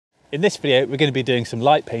In this video, we're going to be doing some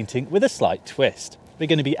light painting with a slight twist. We're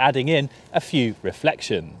going to be adding in a few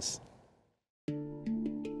reflections.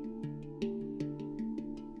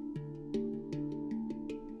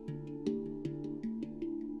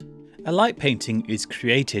 A light painting is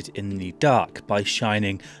created in the dark by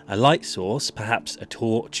shining a light source, perhaps a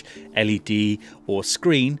torch, LED or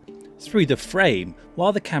screen, through the frame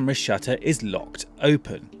while the camera's shutter is locked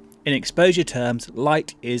open. In exposure terms,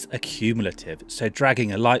 light is accumulative, so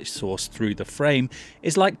dragging a light source through the frame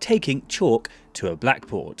is like taking chalk to a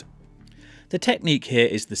blackboard. The technique here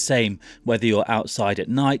is the same whether you're outside at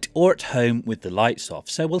night or at home with the lights off,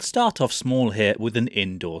 so we'll start off small here with an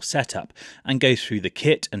indoor setup and go through the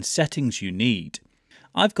kit and settings you need.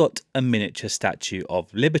 I've got a miniature Statue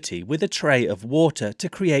of Liberty with a tray of water to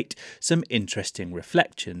create some interesting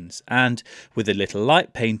reflections, and with a little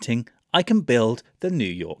light painting I can build the New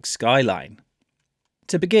York skyline.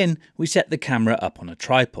 To begin, we set the camera up on a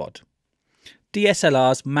tripod.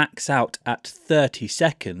 DSLRs max out at 30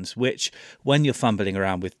 seconds, which, when you're fumbling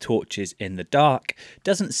around with torches in the dark,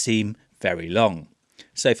 doesn't seem very long.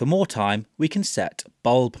 So for more time, we can set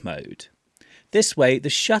bulb mode. This way, the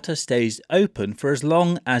shutter stays open for as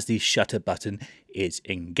long as the shutter button is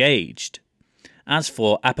engaged. As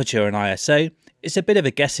for aperture and ISO, it's a bit of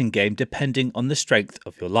a guessing game depending on the strength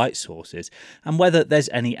of your light sources and whether there's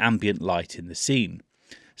any ambient light in the scene.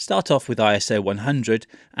 Start off with ISO 100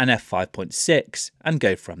 and f5.6 and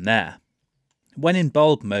go from there. When in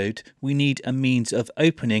bulb mode, we need a means of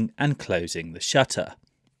opening and closing the shutter.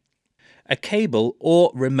 A cable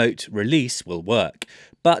or remote release will work,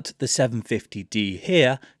 but the 750D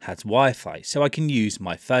here has Wi-Fi, so I can use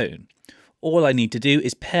my phone. All I need to do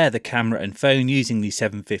is pair the camera and phone using the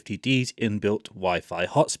 750D's inbuilt Wi-Fi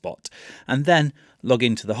hotspot, and then log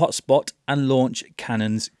into the hotspot and launch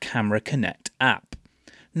Canon's Camera Connect app.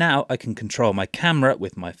 Now I can control my camera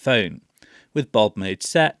with my phone. With bulb mode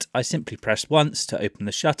set, I simply press once to open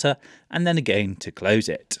the shutter and then again to close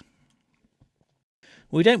it.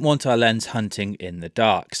 We don't want our lens hunting in the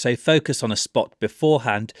dark, so focus on a spot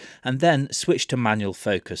beforehand and then switch to manual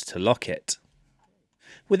focus to lock it.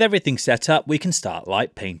 With everything set up, we can start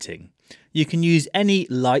light painting. You can use any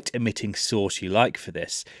light emitting source you like for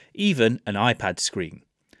this, even an iPad screen.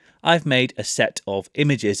 I've made a set of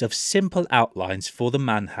images of simple outlines for the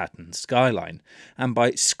Manhattan skyline, and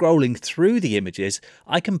by scrolling through the images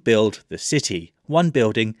I can build the city, one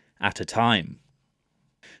building at a time.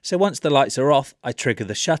 So once the lights are off, I trigger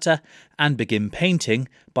the shutter and begin painting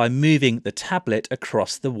by moving the tablet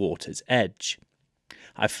across the water's edge.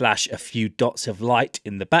 I flash a few dots of light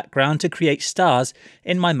in the background to create stars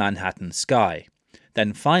in my Manhattan sky.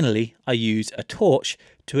 Then finally I use a torch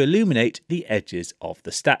to illuminate the edges of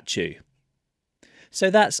the statue. So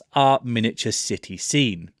that's our miniature city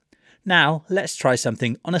scene. Now let's try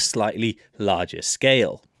something on a slightly larger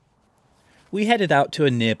scale. We headed out to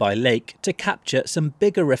a nearby lake to capture some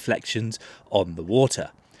bigger reflections on the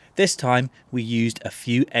water. This time we used a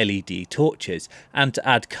few LED torches, and to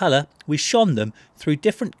add colour we shone them through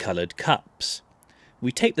different coloured cups.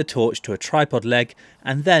 We taped the torch to a tripod leg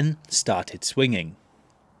and then started swinging.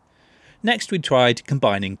 Next we tried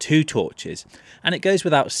combining two torches, and it goes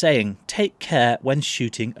without saying, take care when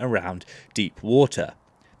shooting around deep water.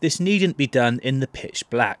 This needn't be done in the pitch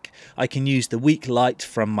black. I can use the weak light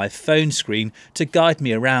from my phone screen to guide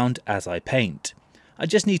me around as I paint. I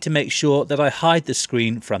just need to make sure that I hide the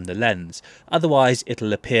screen from the lens, otherwise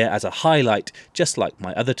it'll appear as a highlight just like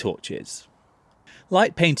my other torches.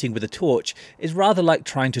 Light painting with a torch is rather like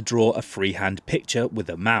trying to draw a freehand picture with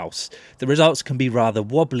a mouse. The results can be rather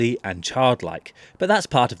wobbly and childlike, but that's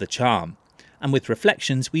part of the charm. And with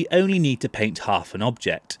reflections we only need to paint half an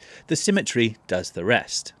object. The symmetry does the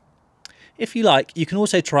rest. If you like, you can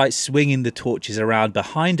also try swinging the torches around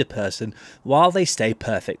behind a person while they stay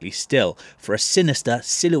perfectly still for a sinister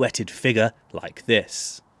silhouetted figure like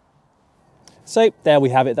this. So there we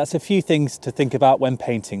have it. That's a few things to think about when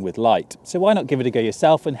painting with light. So why not give it a go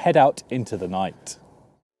yourself and head out into the night.